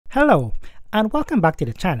Hello, and welcome back to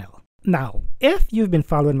the channel. Now, if you've been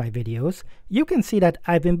following my videos, you can see that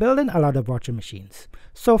I've been building a lot of virtual machines.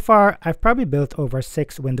 So far, I've probably built over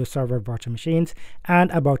 6 Windows Server virtual machines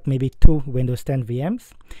and about maybe 2 Windows 10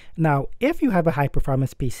 VMs. Now, if you have a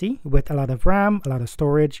high-performance PC with a lot of RAM, a lot of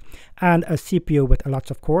storage, and a CPU with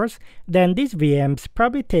lots of cores, then these VMs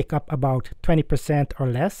probably take up about 20% or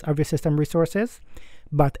less of your system resources.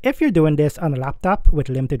 But if you're doing this on a laptop with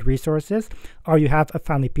limited resources, or you have a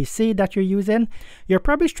family PC that you're using, you're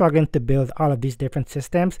probably struggling to build all of these different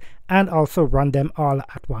systems and also run them all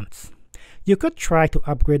at once. You could try to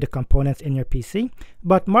upgrade the components in your PC,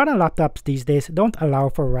 but modern laptops these days don't allow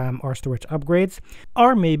for RAM or storage upgrades,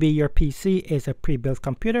 or maybe your PC is a pre-built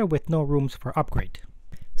computer with no rooms for upgrade.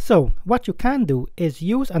 So what you can do is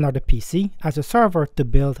use another PC as a server to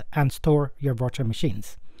build and store your virtual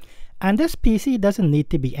machines. And this PC doesn't need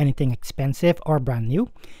to be anything expensive or brand new.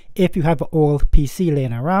 If you have an old PC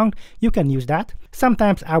laying around, you can use that.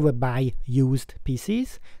 Sometimes I will buy used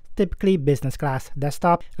PCs, typically business class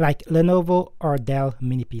desktop like Lenovo or Dell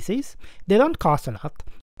mini PCs. They don't cost a lot.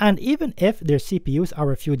 And even if their CPUs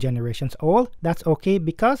are a few generations old, that's okay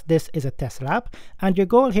because this is a test lab and your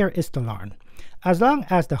goal here is to learn. As long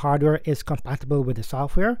as the hardware is compatible with the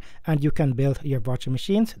software and you can build your virtual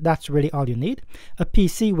machines, that's really all you need. A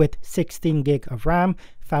PC with 16 gig of RAM,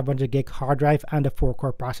 500 gig hard drive, and a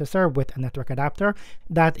 4-core processor with a network adapter,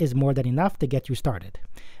 that is more than enough to get you started.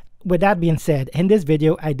 With that being said, in this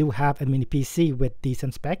video, I do have a mini PC with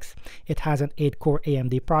decent specs. It has an 8-core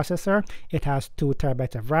AMD processor, it has 2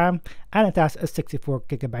 TB of RAM, and it has a 64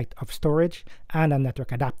 GB of storage and a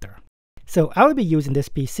network adapter. So I will be using this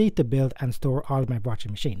PC to build and store all of my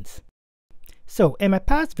virtual machines. So in my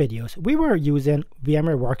past videos, we were using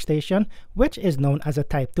VMware Workstation, which is known as a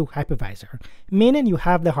Type 2 hypervisor, meaning you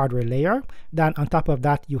have the hardware layer, then on top of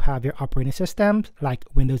that you have your operating systems like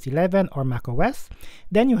Windows 11 or Mac OS,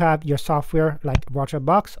 then you have your software like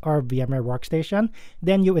VirtualBox or VMware Workstation,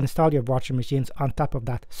 then you install your virtual machines on top of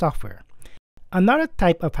that software. Another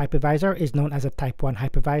type of hypervisor is known as a Type 1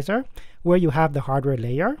 hypervisor, where you have the hardware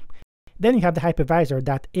layer. Then you have the hypervisor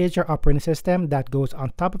that is your operating system that goes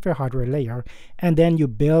on top of your hardware layer, and then you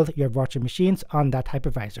build your virtual machines on that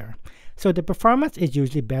hypervisor. So the performance is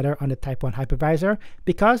usually better on the Type 1 hypervisor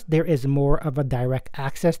because there is more of a direct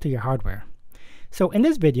access to your hardware. So in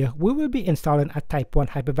this video, we will be installing a Type 1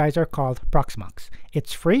 hypervisor called Proxmox.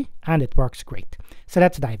 It's free and it works great. So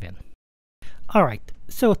let's dive in. Alright,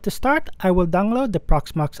 so to start, I will download the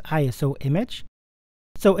Proxmox ISO image.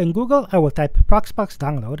 So in Google, I will type Proxmox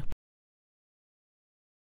download,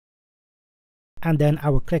 and then I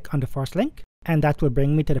will click on the first link, and that will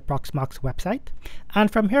bring me to the Proxmox website. And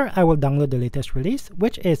from here, I will download the latest release,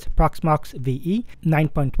 which is Proxmox VE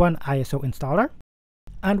 9.1 ISO installer.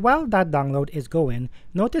 And while that download is going,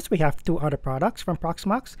 notice we have 2 other products from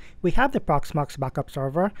Proxmox. We have the Proxmox backup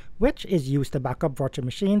server, which is used to back up virtual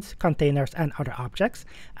machines, containers, and other objects.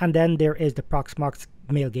 And then there is the Proxmox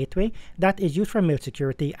mail gateway that is used for mail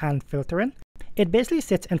security and filtering. It basically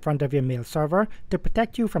sits in front of your mail server to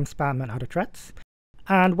protect you from spam and other threats.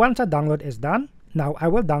 And once a download is done, now I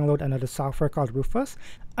will download another software called Rufus,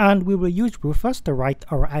 and we will use Rufus to write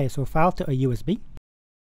our ISO file to a USB.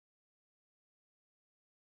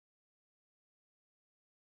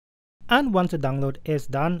 And once the download is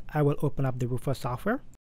done, I will open up the Rufus software.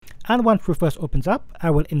 And once Rufus opens up, I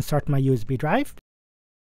will insert my USB drive.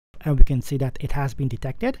 And we can see that it has been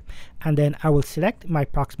detected. And then I will select my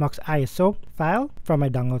Proxmox ISO file from my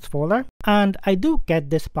downloads folder. And I do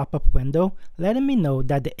get this pop-up window letting me know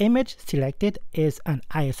that the image selected is an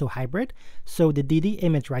ISO hybrid. So the DD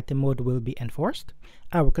image writing mode will be enforced.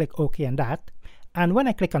 I will click OK on that. And when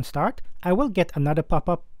I click on start, I will get another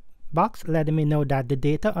pop-up box letting me know that the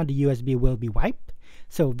data on the USB will be wiped.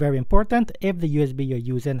 So very important, if the USB you're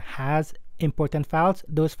using has important files,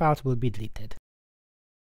 those files will be deleted.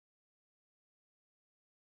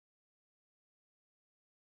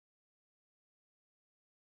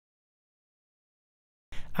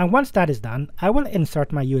 And once that is done, I will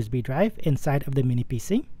insert my USB drive inside of the mini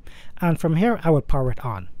PC, and from here I will power it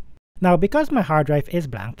on. Now because my hard drive is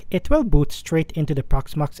blank, it will boot straight into the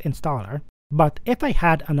Proxmox installer, but if I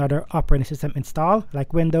had another operating system installed,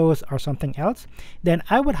 like Windows or something else, then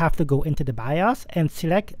I would have to go into the BIOS and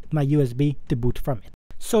select my USB to boot from it.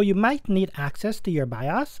 So you might need access to your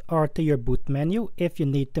BIOS or to your boot menu if you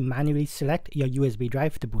need to manually select your USB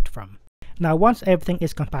drive to boot from. Now once everything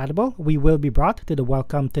is compatible, we will be brought to the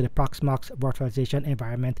Welcome to the Proxmox Virtualization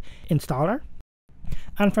Environment installer.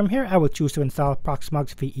 And from here I will choose to install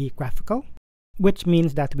Proxmox VE Graphical, which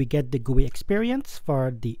means that we get the GUI experience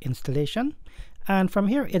for the installation. And from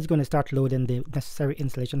here, it's going to start loading the necessary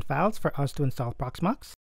installation files for us to install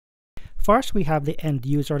Proxmox. First, we have the end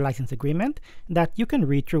user license agreement that you can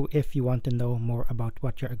read through if you want to know more about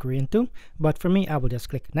what you're agreeing to. But for me, I will just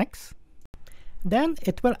click next. Then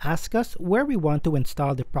it will ask us where we want to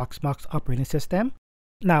install the Proxmox operating system.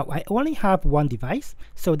 Now, I only have one device,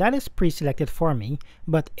 so that is pre-selected for me.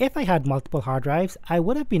 But if I had multiple hard drives, I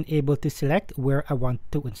would have been able to select where I want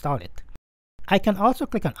to install it. I can also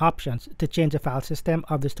click on Options to change the file system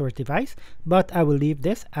of the storage device, but I will leave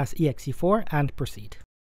this as exe4 and proceed.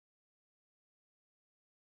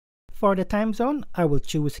 For the time zone, I will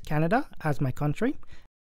choose Canada as my country.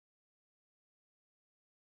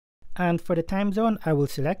 And for the time zone, I will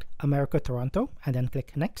select America, Toronto, and then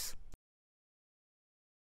click Next.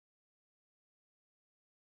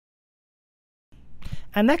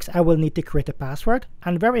 And next, I will need to create a password.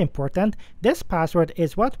 And very important, this password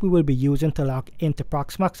is what we will be using to log into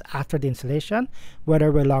Proxmox after the installation,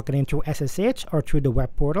 whether we're logging in through SSH or through the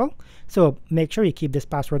web portal. So make sure you keep this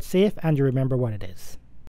password safe and you remember what it is.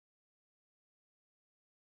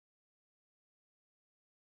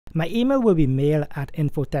 My email will be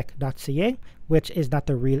mail@infotech.ca, which is not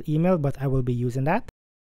a real email, but I will be using that.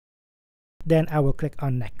 Then I will click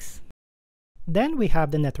on Next. Then we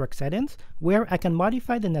have the network settings, where I can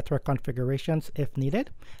modify the network configurations if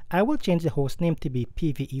needed. I will change the hostname to be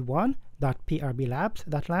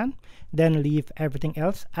pve1.prblabs.lan, then leave everything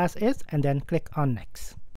else as is, and then click on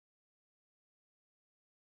Next.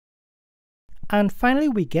 And finally,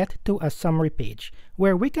 we get to a summary page,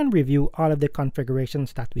 where we can review all of the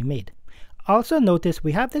configurations that we made. Also notice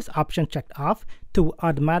we have this option checked off to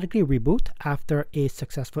automatically reboot after a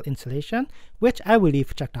successful installation, which I will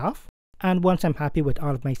leave checked off. And once I'm happy with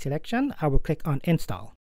all of my selection, I will click on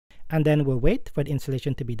Install. And then we'll wait for the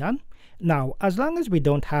installation to be done. Now, as long as we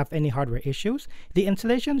don't have any hardware issues, the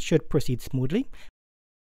installation should proceed smoothly.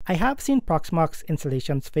 I have seen Proxmox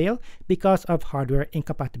installations fail because of hardware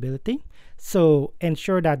incompatibility, so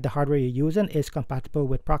ensure that the hardware you're using is compatible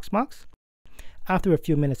with Proxmox. After a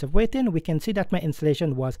few minutes of waiting, we can see that my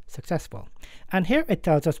installation was successful. And here it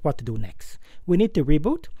tells us what to do next. We need to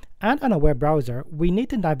reboot, and on a web browser, we need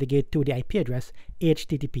to navigate to the IP address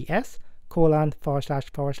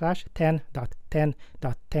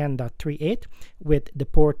https://10.10.10.10.38 with the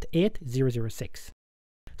port 8006.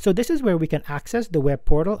 So this is where we can access the web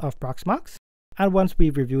portal of Proxmox. And once we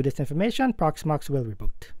review this information, Proxmox will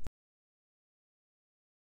reboot.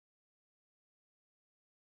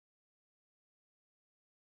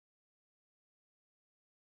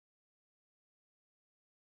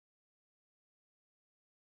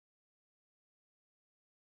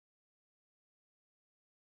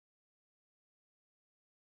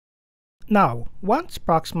 Now, once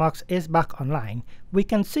Proxmox is back online, we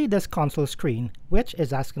can see this console screen, which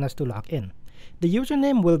is asking us to log in. The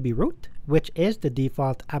username will be root, which is the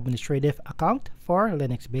default administrative account for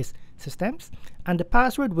Linux-based systems, and the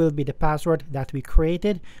password will be the password that we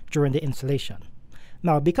created during the installation.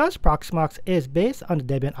 Now, because Proxmox is based on the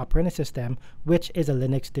Debian operating system, which is a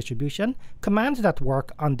Linux distribution, commands that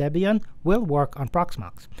work on Debian will work on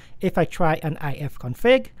Proxmox. If I try an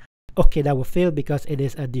ifconfig, okay, that will fail because it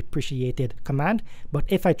is a depreciated command, but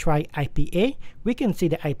if I try IPA, we can see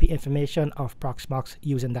the IP information of Proxmox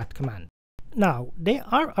using that command. Now, there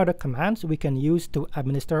are other commands we can use to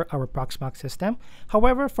administer our Proxmox system.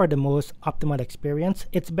 However, for the most optimal experience,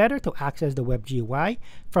 it's better to access the web GUI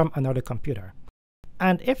from another computer.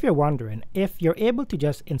 And if you're wondering if you're able to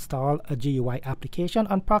just install a GUI application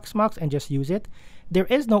on Proxmox and just use it, there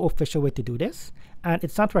is no official way to do this, and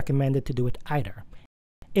it's not recommended to do it either.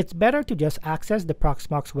 It's better to just access the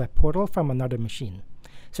Proxmox web portal from another machine.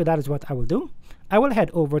 So that is what I will do. I will head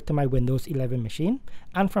over to my Windows 11 machine,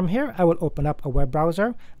 and from here I will open up a web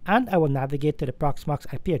browser and I will navigate to the Proxmox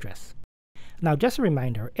IP address. Now, just a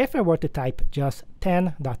reminder, if I were to type just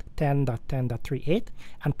 10.10.10.38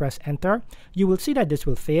 and press enter, you will see that this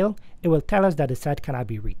will fail. It will tell us that the site cannot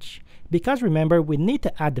be reached. Because remember, we need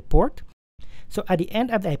to add the port. So at the end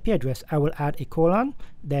of the IP address, I will add a colon,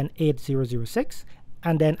 then 8006,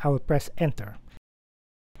 and then I will press enter.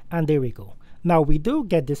 And there we go. Now we do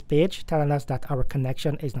get this page telling us that our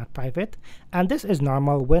connection is not private, and this is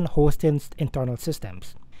normal when hosting internal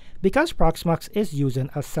systems. Because Proxmox is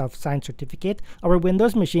using a self-signed certificate, our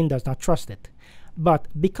Windows machine does not trust it. But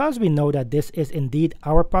because we know that this is indeed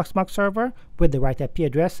our Proxmox server with the right IP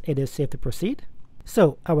address, it is safe to proceed.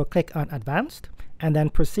 So I will click on Advanced and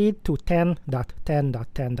then proceed to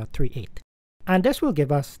 10.10.10.38. And this will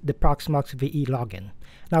give us the Proxmox VE login.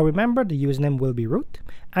 Now remember, the username will be root,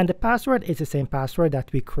 and the password is the same password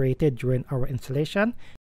that we created during our installation.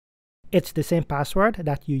 It's the same password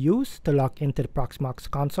that you use to log into the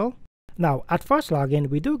Proxmox console. Now, at first login,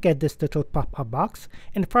 we do get this little pop-up box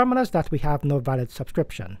informing us that we have no valid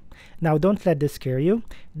subscription. Now, don't let this scare you.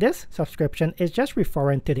 This subscription is just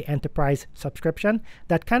referring to the enterprise subscription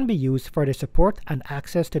that can be used for the support and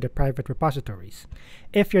access to the private repositories.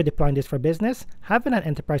 If you're deploying this for business, having an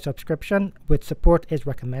enterprise subscription with support is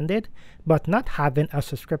recommended, but not having a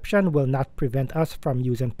subscription will not prevent us from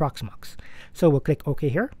using Proxmox. So we'll click OK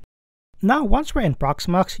here. Now, once we're in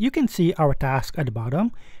Proxmox, you can see our task at the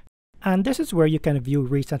bottom. And this is where you can view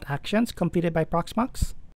recent actions completed by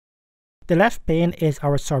Proxmox. The left pane is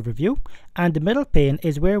our server view, and the middle pane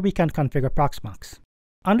is where we can configure Proxmox.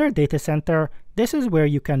 Under Data Center, this is where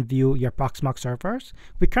you can view your Proxmox servers.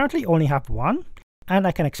 We currently only have one, and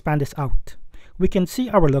I can expand this out. We can see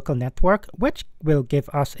our local network, which will give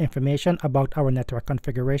us information about our network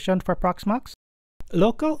configuration for Proxmox.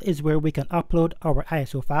 Local is where we can upload our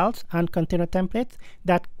ISO files and container templates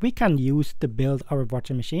that we can use to build our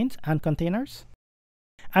virtual machines and containers.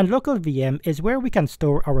 And local VM is where we can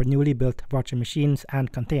store our newly built virtual machines and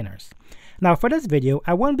containers. Now for this video,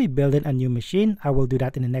 I won't be building a new machine. I will do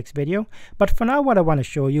that in the next video. But for now, what I want to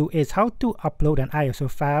show you is how to upload an ISO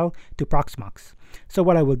file to Proxmox. So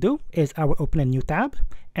what I will do is I will open a new tab,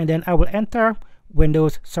 and then I will enter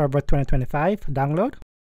Windows Server 2025 download.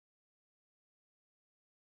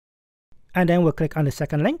 And then we'll click on the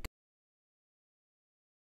second link.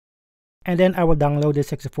 And then I will download the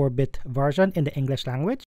 64-bit version in the English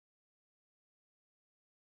language.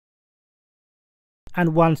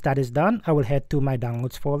 And once that is done, I will head to my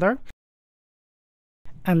downloads folder.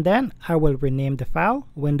 And then I will rename the file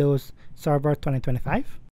Windows Server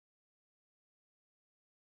 2025.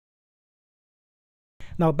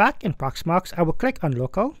 Now back in Proxmox, I will click on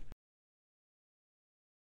local.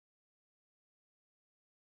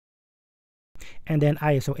 And then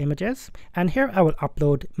ISO images, and here I will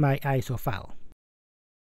upload my ISO file.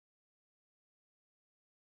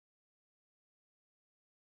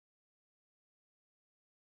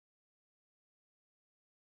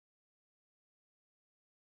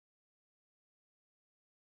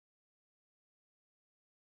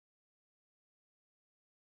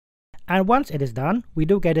 And once it is done, we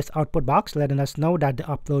do get this output box letting us know that the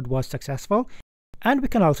upload was successful. And we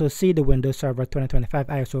can also see the Windows Server 2025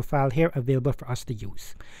 ISO file here available for us to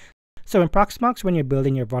use. So in Proxmox, when you're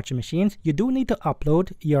building your virtual machines, you do need to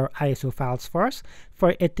upload your ISO files first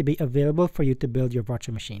for it to be available for you to build your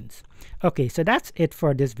virtual machines. Okay, so that's it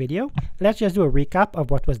for this video. Let's just do a recap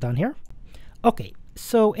of what was done here. Okay,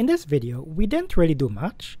 so in this video, we didn't really do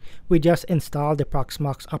much. We just installed the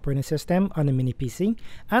Proxmox operating system on a mini PC,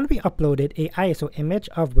 and we uploaded a ISO image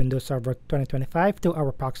of Windows Server 2025 to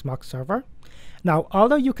our Proxmox server. Now,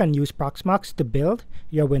 although you can use Proxmox to build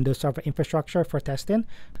your Windows Server infrastructure for testing,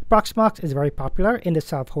 Proxmox is very popular in the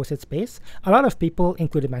self-hosted space. A lot of people,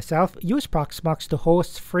 including myself, use Proxmox to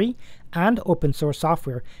host free and open source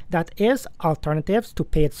software that is alternatives to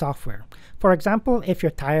paid software. For example, if you're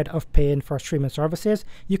tired of paying for streaming services,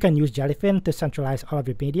 you can use Jellyfin to centralize all of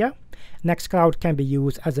your media. Nextcloud can be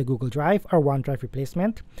used as a Google Drive or OneDrive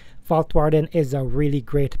replacement. Vaultwarden is a really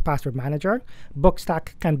great password manager.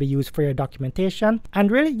 Bookstack can be used for your documentation. And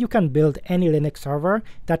really, you can build any Linux server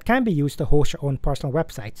that can be used to host your own personal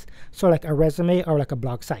websites, so like a resume or like a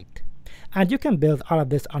blog site. And you can build all of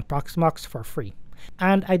this on Proxmox for free.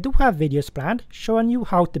 And I do have videos planned showing you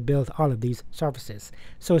how to build all of these services,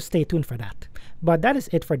 so stay tuned for that. But that is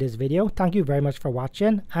it for this video. Thank you very much for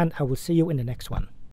watching, and I will see you in the next one.